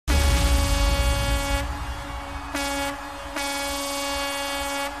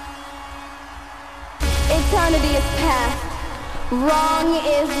Eternity is past. Wrong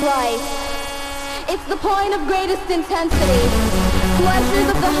is right. It's the point of greatest intensity. Pleasures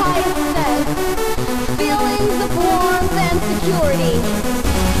of the highest sense. Feelings of warmth and security.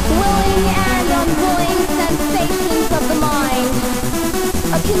 Willing and unwilling sensations of the mind.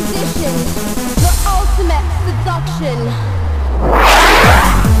 A condition. The ultimate seduction.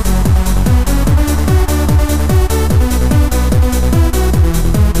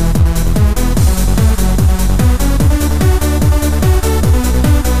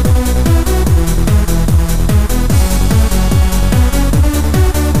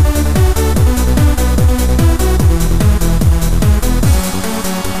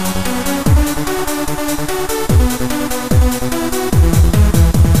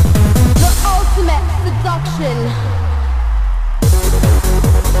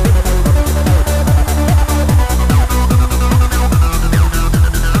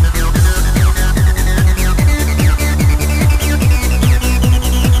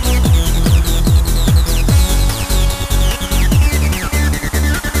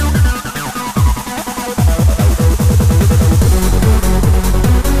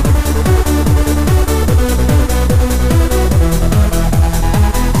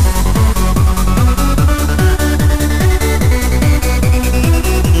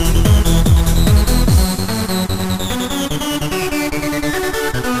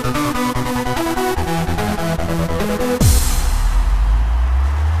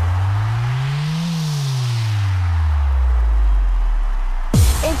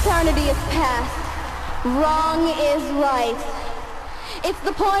 Eternity is past. Wrong is right. It's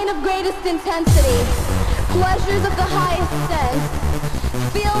the point of greatest intensity. Pleasures of the highest sense.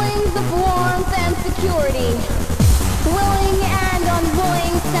 Feelings of warmth and security. Willing and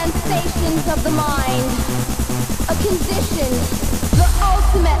unwilling sensations of the mind. A condition. The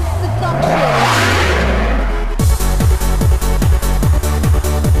ultimate seduction.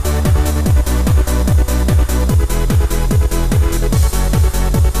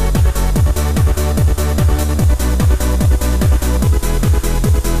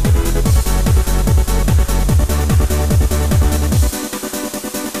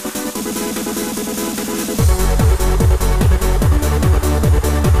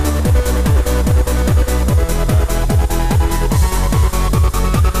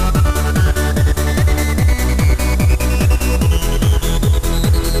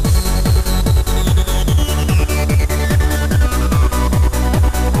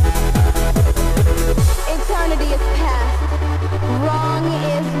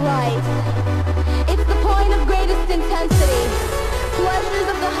 Intensity, pleasures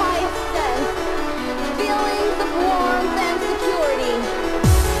of the highest sense, feelings of warmth and security,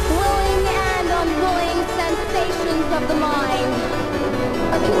 willing and unwilling sensations of the mind,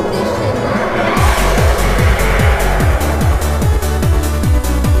 a condition.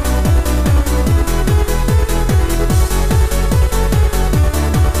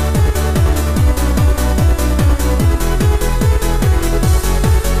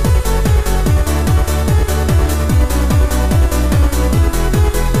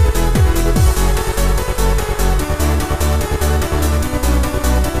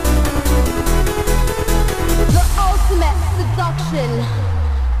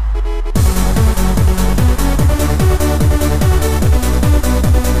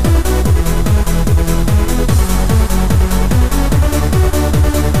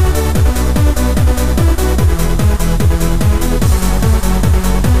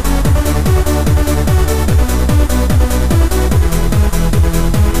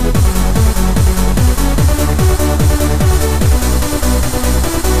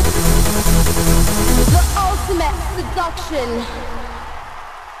 Seduction.